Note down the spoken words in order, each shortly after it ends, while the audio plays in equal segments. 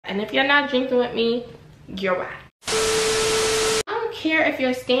And if you're not drinking with me, you're whack. I don't care if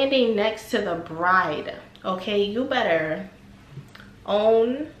you're standing next to the bride, okay? You better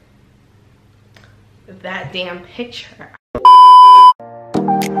own that damn picture.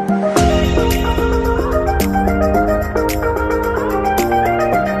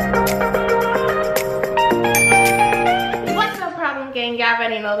 Y'all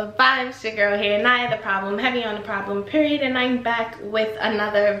already know the vibes. Your girl here, NiyaTheProblem, heavy on the problem, period. And I'm back with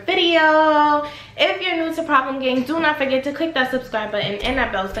another video. If you're new to Problem Gang, do not forget to click that subscribe button and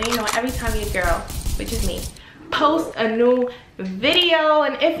that bell so you know every time your girl, which is me, post a new video.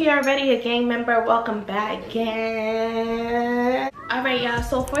 And if you're already a gang member, welcome back again. Alright y'all,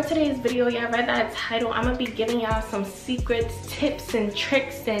 so for today's video, y'all read that title, I'm gonna be giving y'all some secrets, tips and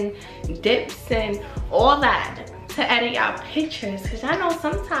tricks and dips and all that to edit y'all pictures, because I know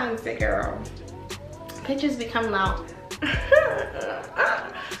sometimes the girl pictures be coming out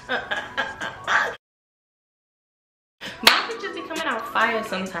my pictures be coming out fire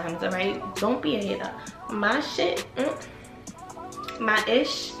sometimes. All right, don't be a hater. My shit, my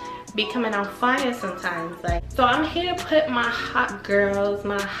ish be coming out fire sometimes. Like, so I'm here to put my hot girls,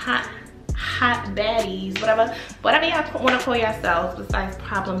 my hot baddies, whatever y'all want to call yourselves besides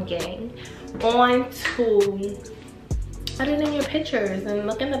Problem Gang, on to editing your pictures and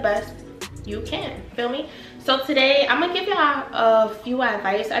looking the best you can. Feel me? So today I'm gonna give y'all a few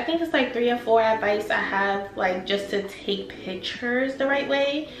advice. I think it's like 3 or 4 advice I have, like, just to take pictures the right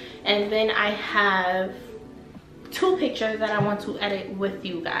way, and then I have 2 pictures that I want to edit with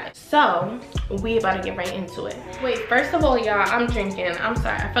you guys. So we about to get right into it. Wait, first of all, y'all, I'm drinking. I'm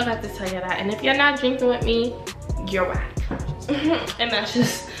sorry, I forgot to tell you that. And if you're not drinking with me, you're whack. And that's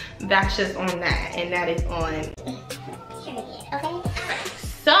just on that, and that is on. Okay.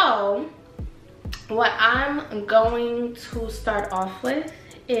 So what I'm going to start off with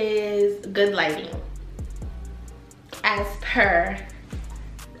is good lighting, as per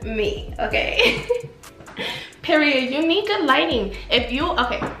me, okay? Period. You need good lighting. If you,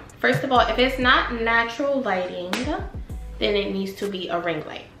 okay, first of all, if it's not natural lighting, then it needs to be a ring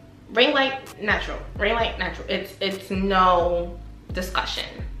light. Ring light, natural. Ring light, natural. It's no discussion.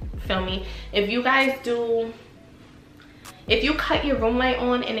 Feel me? If you guys do, if you cut your room light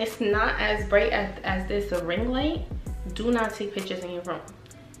on and it's not as bright as this a ring light, do not take pictures in your room.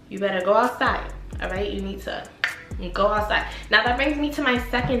 You better go outside. All right, you need to go outside. Now that brings me to my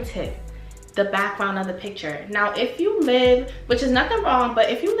second tip, the background of the picture. Now if you live, which is nothing wrong, but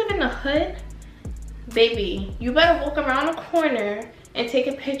if you live in the hood, baby, you better walk around a corner and take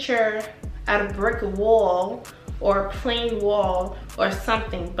a picture at a brick wall or a plain wall or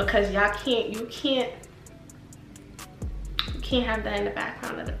something, because y'all you can't have that in the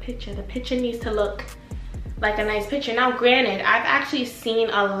background of the picture. The picture needs to look like a nice picture. Now granted, I've actually seen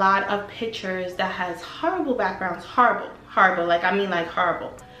a lot of pictures that has horrible backgrounds, horrible, like I mean like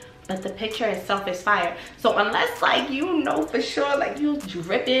horrible, but the picture itself is fire. So unless, like, you know for sure, like, you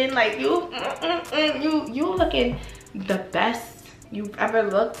dripping, like you looking the best you've ever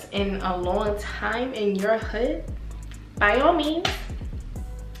looked in a long time in your hood, by all means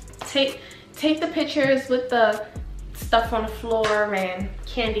take the pictures with the stuff on the floor and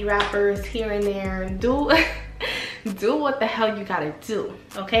candy wrappers here and there, and do what the hell you gotta do,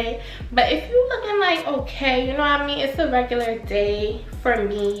 okay? But if you're looking like, okay, you know what I mean, it's a regular day for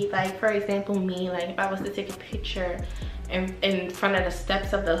me, like for example me, like if I was to take a picture in front of the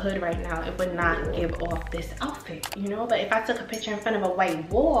steps of the hood right now, it would not give off this outfit, you know? But if I took a picture in front of a white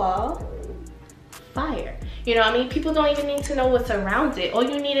wall, fire. You know what I mean? People don't even need to know what's around it. All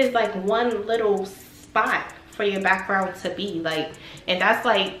you need is like one little spot for your background to be like, and that's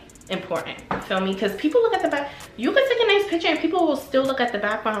like important, feel me? Because people look at the back, you can take a nice picture and people will still look at the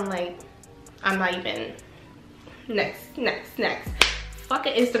background like, I'm not even, next. Fuck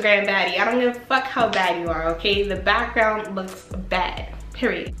an Instagram baddie. I don't give a fuck how bad you are, okay? The background looks bad,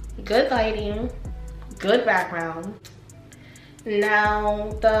 period. Good lighting, good background. Now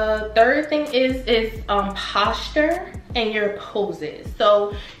the third thing is posture and your poses.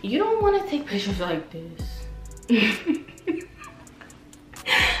 So you don't want to take pictures like this.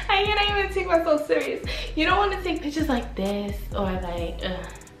 I can't even take myself serious. You don't want to take pictures like this, or like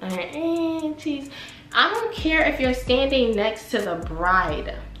geez. I don't care if you're standing next to the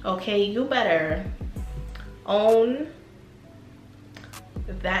bride, okay? You better own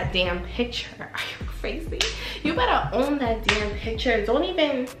that damn picture. Are you crazy? You better own that damn picture. Don't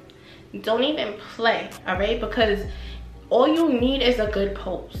even play, all right? Because all you need is a good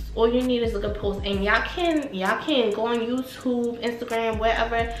post. All you need is a good post. And y'all can go on YouTube, Instagram,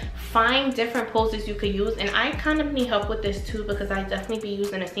 wherever, find different poses you could use. And I kind of need help with this too, because I definitely be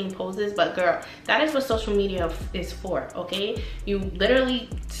using the same poses. But girl, that is what social media is for, okay? You literally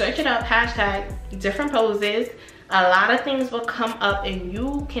search it up, hashtag different poses. A lot of things will come up and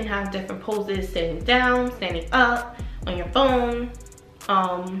you can have different poses, sitting down, standing up, on your phone,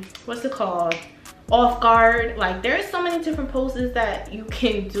 what's it called, off guard. Like, there's so many different poses that you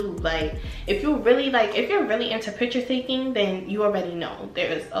can do. Like, if you're really into picture taking, then you already know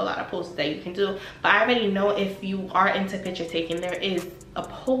there's a lot of poses that you can do. But I already know if you are into picture taking, there is a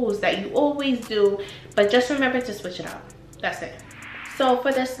pose that you always do, but just remember to switch it up. That's it. So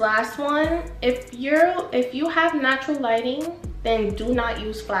for this last one, if you have natural lighting, then do not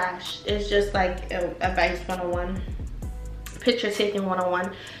use flash. It's just like advice 101, picture taking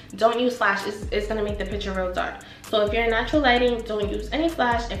 101. Don't use flash. It's gonna make the picture real dark. So if you're in natural lighting, don't use any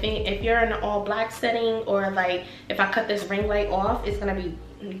flash. If you're in an all black setting, or like if I cut this ring light off, it's gonna be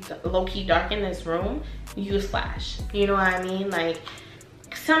low-key dark in this room, use flash. You know what I mean? Like,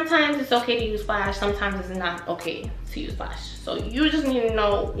 sometimes it's okay to use flash, sometimes it's not okay to use flash. So you just need to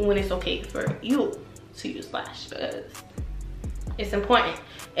know when it's okay for you to use flash, because it's important.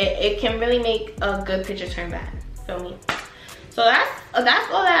 It can really make a good picture turn bad. Feel me? So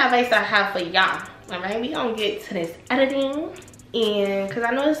that's all that advice I have for y'all. Alright, we gonna get to this editing, and because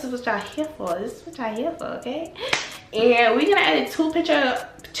I know this is what y'all here for. This is what y'all here for, okay? And we're gonna edit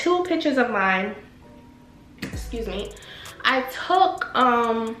two pictures of mine. Excuse me. I took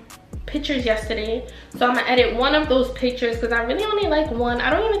pictures yesterday, so I'm gonna edit one of those pictures because I really only like one. I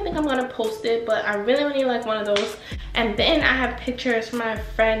don't even think I'm gonna post it, but I really only like one of those. And then I have pictures from my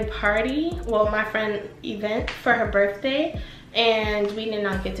friend party, well, my friend event for her birthday, and we did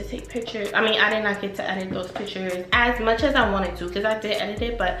not get to take pictures. I mean, I did not get to edit those pictures as much as I wanted to, because I did edit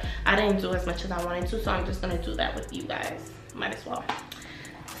it, but I didn't do as much as I wanted to, so I'm just gonna do that with you guys. Might as well.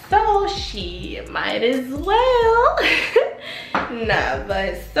 So she might as well. Nah,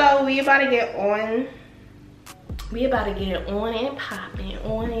 but so we about to get on. We about to get on and popping,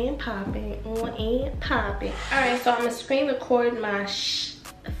 on and popping, on and popping. All right, so I'm gonna screen record my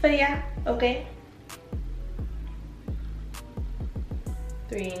for ya, okay?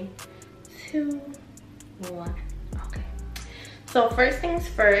 3, 2, 1. Okay. So first things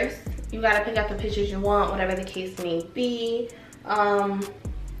first, you gotta pick out the pictures you want, whatever the case may be.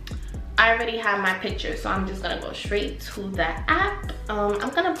 I already have my picture, so I'm just gonna go straight to the app. I'm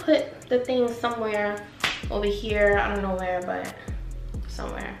gonna put the thing somewhere over here. I don't know where, but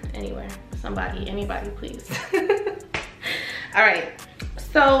somewhere, anywhere. Somebody, anybody, please. All right,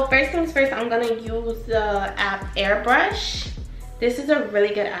 so first things first, I'm gonna use the app Airbrush. This is a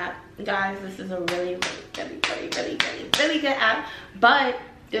really good app, guys. This is a really good app, but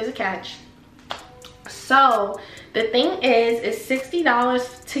there's a catch. So the thing is, it's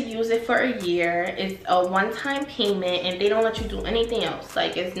 $60 to use it for a year. It's a one-time payment, and they don't let you do anything else.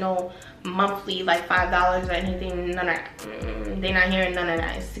 Like, it's no monthly, like $5 or anything. None of that. They're not hearing none of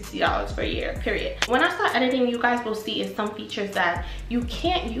that. It's $60 for a year, period. When I start editing, you guys will see is some features that you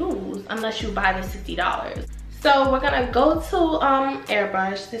can't use unless you buy the $60. So we're gonna go to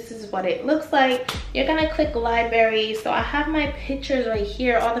Airbrush. This is what it looks like. You're gonna click library. So I have my pictures right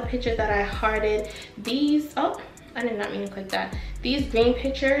here, all the pictures that I hearted. These, oh, I did not mean to click that. These green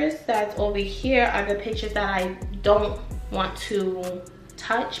pictures that's over here are the pictures that I don't want to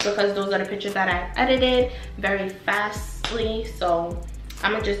touch, because those are the pictures that I edited very fastly. So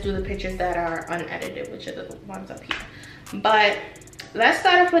I'm gonna just do the pictures that are unedited, which are the ones up here. But let's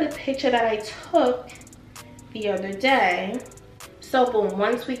start off with a picture that I took the other day. So boom,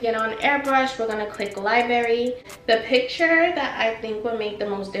 once we get on Airbrush, we're gonna click library. The picture that I think will make the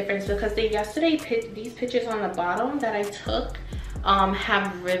most difference, because these pictures on the bottom that I took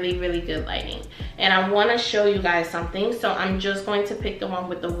have really good lighting, and I want to show you guys something. So I'm just going to pick the one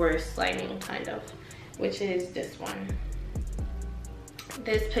with the worst lighting, kind of, which is this one.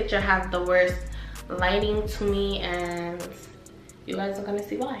 This picture has the worst lighting to me, and you guys are gonna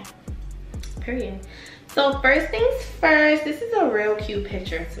see why, period. So first things first, this is a real cute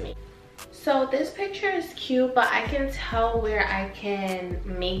picture to me. So this picture is cute, but I can tell where I can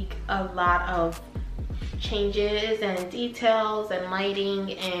make a lot of changes and details and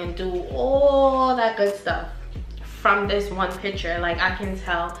lighting and do all that good stuff from this one picture. Like, I can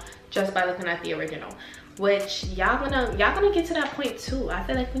tell just by looking at the original, which y'all gonna get to that point too. I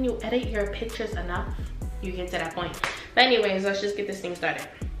feel like when you edit your pictures enough, you get to that point. But anyways, let's just get this thing started.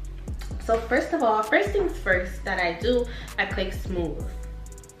 So first of all, first things first that I do, I click smooth.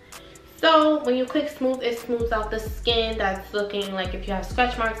 So when you click smooth, it smooths out the skin that's looking like if you have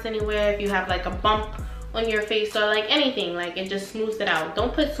scratch marks anywhere, if you have like a bump on your face or like anything, like it just smooths it out.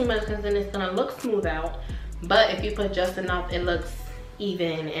 Don't put too much because then it's gonna look smooth out. But if you put just enough, it looks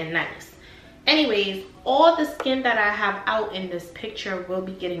even and nice. Anyways, all the skin that I have out in this picture will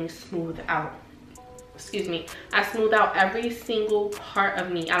be getting smoothed out. Excuse me. I smooth out every single part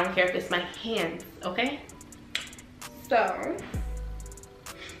of me. I don't care if it's my hands, okay? So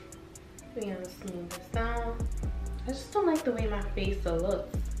we're gonna smooth this down. I just don't like the way my face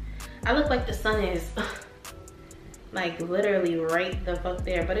looks. I look like the sun is like literally right the fuck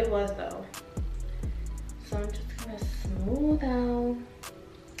there, but it was though. So I'm just gonna smooth out.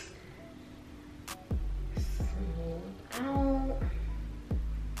 Smooth out.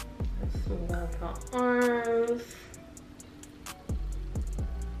 Smooth out the arms.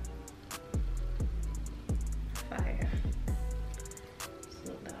 Fire.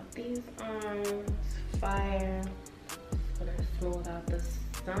 Smooth out these arms. Fire. Just gonna smooth out the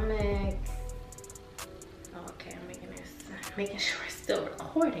stomach. Okay, I'm making sure it's still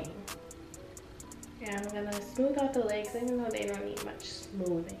recording. Yeah, I'm gonna smooth out the legs even though they don't need much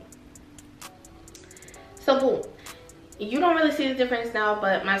smoothing. So boom. You don't really see the difference now,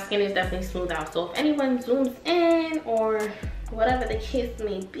 but my skin is definitely smooth out. So if anyone zooms in or whatever the case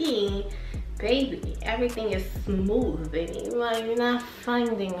may be, baby, everything is smooth, baby. Like, you're not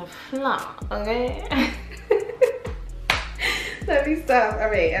finding a flaw, okay? Let me stop. All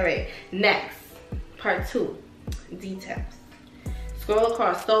right. Next, part 2, details. Scroll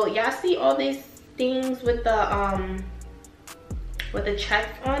across. So y'all see all these things with the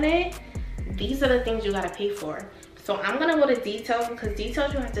checks on it? These are the things you gotta pay for. So I'm gonna go to details because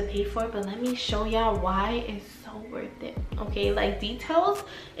details you have to pay for, but let me show y'all why it's so worth it. Okay, like details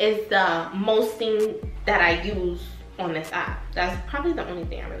is the most thing that I use on this app. That's probably the only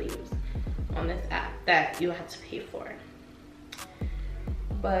thing I really use on this app that you have to pay for.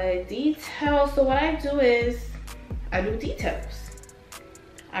 But details, so what I do is I do details.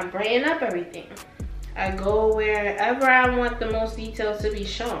 I brighten up everything. I go wherever I want the most details to be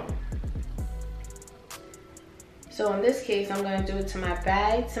shown. So in this case, I'm gonna do it to my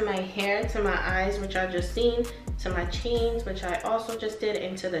bag, to my hair, to my eyes, which I just seen, to my chains, which I also just did,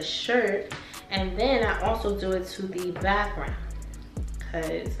 and to the shirt. And then I also do it to the background,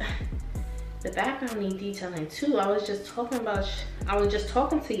 because the background needs detailing too. I was just talking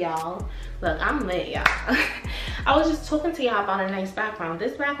to y'all. Look, I'm lit, y'all. I was just talking to y'all about a nice background.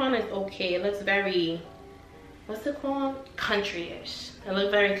 This background is okay. It looks very, what's it called? Country-ish. It looks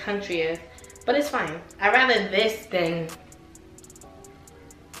very country-ish. But it's fine. I'd rather this than,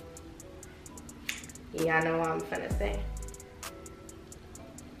 yeah, I know what I'm finna say.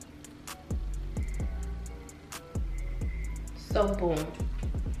 So boom.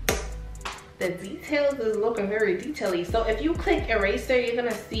 The details is looking very detaily. So if you click eraser, you're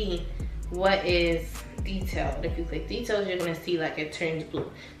gonna see what is detailed. If you click details, you're gonna see like it turns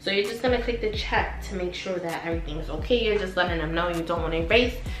blue. So you're just gonna click the check to make sure that everything is okay. You're just letting them know you don't want to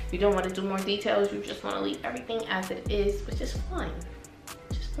erase, you don't want to do more details, you just want to leave everything as it is, which is fine.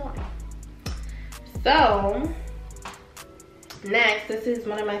 Just fine. So next, this is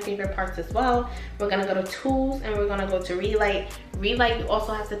one of my favorite parts as well. We're gonna go to tools and we're gonna go to relight. Relight you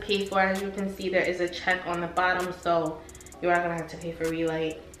also have to pay for. As you can see, there is a check on the bottom, so you are gonna have to pay for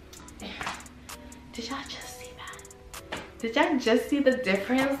relight. Did y'all just see that? Did y'all just see the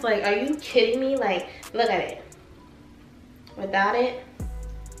difference? Like, are you kidding me? Like, look at it. Without it,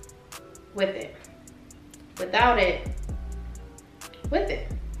 with it. Without it, with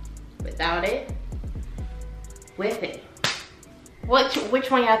it. Without it, with it. Which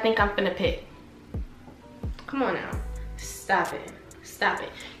one y'all think I'm finna pick? Come on now. Stop it. Stop it.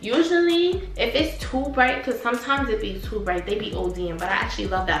 Usually, if it's too bright, because sometimes it be too bright, they be ODing, but I actually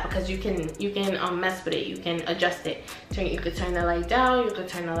love that because you can mess with it. You can adjust it. You could turn the light down, you could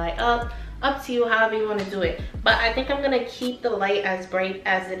turn the light up to you, however you want to do it. But I think I'm gonna keep the light as bright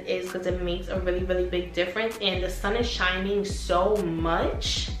as it is because it makes a really, really big difference. And the sun is shining so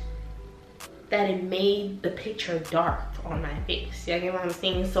much that it made the picture dark on my face. You get what I'm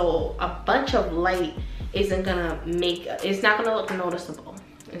saying? So a bunch of light isn't gonna make, it's not gonna look noticeable,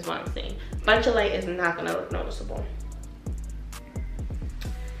 is what I'm saying. A bunch of light is not gonna look noticeable.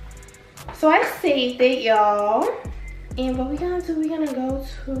 So I saved it, y'all. And what we're gonna do, we're gonna go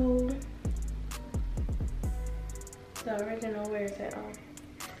to the original, where is it?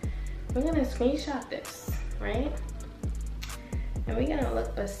 We're gonna screenshot this, right? And we're gonna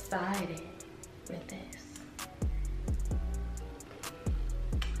look beside it with this.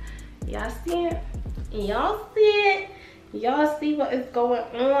 Y'all see it? Y'all see it? Y'all see what is going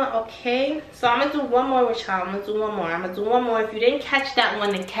on, okay? So I'm gonna do one more with y'all. I'm gonna do one more. If you didn't catch that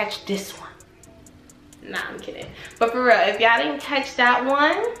one, then catch this one. Nah, I'm kidding. But for real, if y'all didn't catch that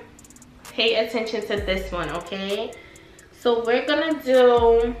one, pay attention to this one, okay? So we're gonna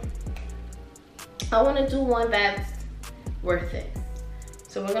do, I wanna do one that's worth it.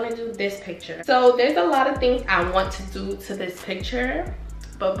 So we're gonna do this picture. So there's a lot of things I want to do to this picture,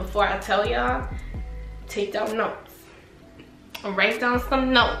 but before I tell y'all, take down notes. Write down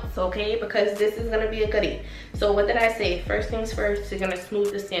some notes, okay? Because this is gonna be a goodie. So what did I say? First things first, you're gonna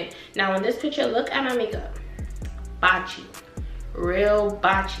smooth the skin. Now in this picture, look at my makeup. Botchy. Real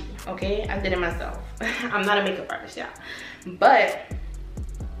botchy, okay? I did it myself. I'm not a makeup artist, y'all. But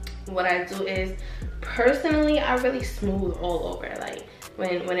what I do is, personally, I really smooth all over. Like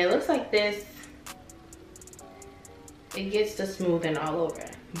when it looks like this, it gets the smoothing all over.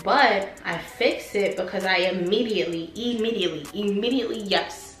 But I fix it because I immediately,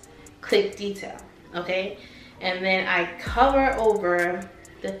 yes, click detail, okay? And then I cover over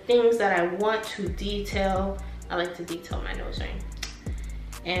the things that I want to detail. I like to detail my nose ring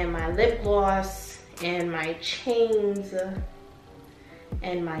and my lip gloss and my chains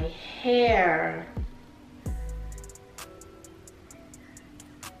and my hair.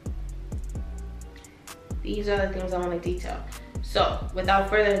 These are the things I want to detail. So without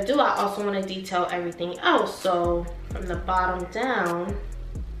further ado, I also want to detail everything else. So from the bottom down,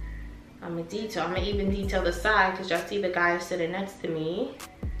 I'm gonna even detail the side, because y'all see the guy sitting next to me.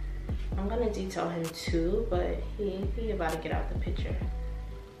 I'm gonna detail him too, but he about to get out the picture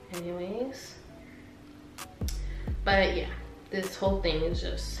anyways. But yeah, this whole thing is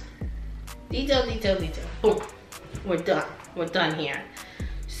just detail. Boom, we're done here.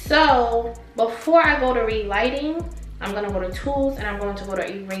 So before I go to relighting, I'm gonna go to tools and I'm going to go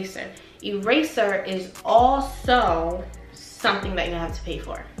to eraser. Eraser is also something that you have to pay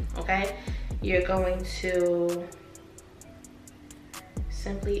for, okay? You're going to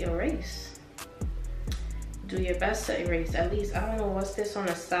simply erase. Do your best to erase. At least, I don't know, what's this on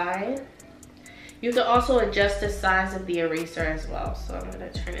the side? You can also adjust the size of the eraser as well. So I'm gonna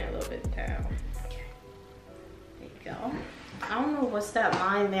turn it a little bit down. Okay, there you go. I don't know what's that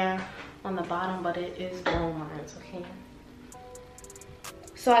line there on the bottom, but it is blown lines, okay?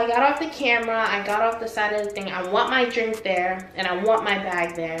 So I got off the camera, I got off the side of the thing. I want my drink there and I want my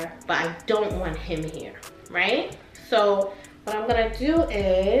bag there, but I don't want him here, right? So what I'm gonna do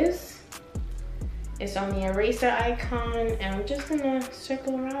is, it's on the eraser icon and I'm just gonna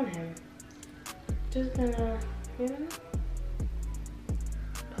circle around him. Just gonna, you know,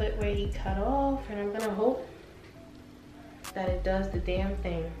 put where he cut off, and I'm gonna hope that it does the damn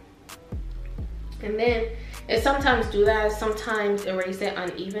thing. And then it sometimes do that, sometimes erase it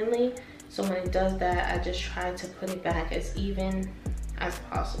unevenly. So when it does that, I just try to put it back as even as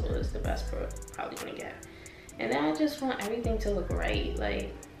possible. Is the best we're probably gonna get. And then I just want everything to look right.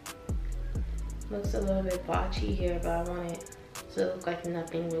 Like, looks a little bit botchy here, but I want it to look like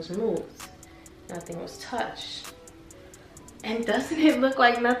nothing was moved, nothing was touched. And doesn't it look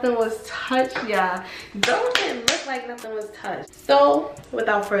like nothing was touched, y'all? Don't it look like nothing was touched? So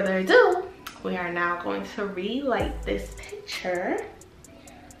without further ado, we are now going to relight this picture.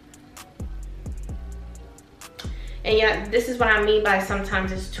 And yeah, this is what I mean by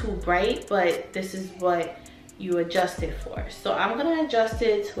sometimes it's too bright, but this is what you adjust it for. So I'm gonna adjust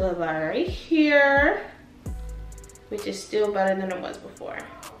it to about right here, which is still better than it was before.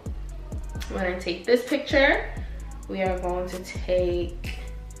 I'm gonna take this picture. We are going to take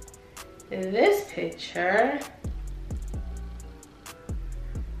this picture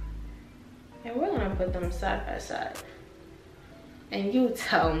and we're gonna put them side by side. And you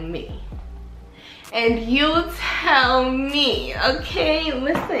tell me. And you tell me, okay?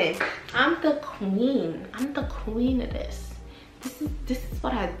 Listen, I'm the queen. I'm the queen of this. This is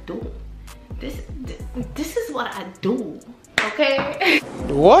what I do. This is what I do, okay?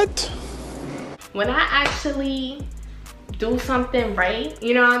 What? When I actually do something right,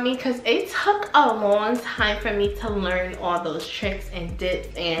 you know what I mean? Because it took a long time for me to learn all those tricks and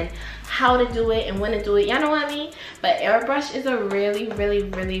dips and how to do it and when to do it, y'all know what I mean? But Airbrush is a really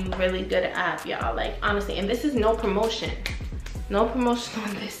good app, y'all, like honestly. And this is no promotion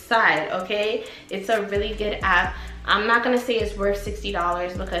on this side, okay? It's a really good app. I'm not gonna say it's worth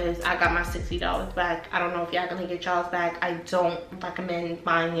 $60 because I got my $60 back. I don't know if y'all gonna get y'all's back. I don't recommend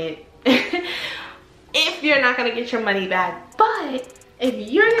buying it if you're not gonna get your money back. But if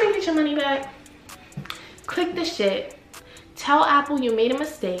you're gonna get your money back, click the shit, tell Apple you made a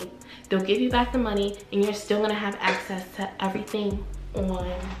mistake, they'll give you back the money, and you're still gonna have access to everything on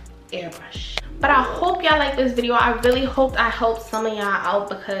Airbrush. But I hope y'all like this video. I really hoped I helped some of y'all out,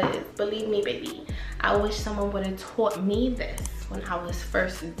 because believe me, baby, I wish someone would have taught me this when I was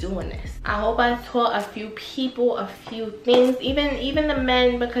first doing this. I hope I taught a few people a few things, even the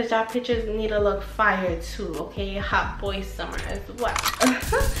men, because y'all pictures need to look fire too, okay? Hot boy summer as well.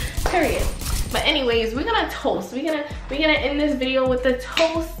 Period. But anyways, we're gonna toast. We're gonna end this video with a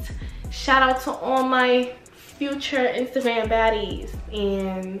toast. Shout out to all my future Instagram baddies,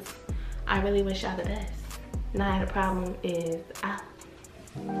 and I really wish y'all the best. Nia the Problem is out.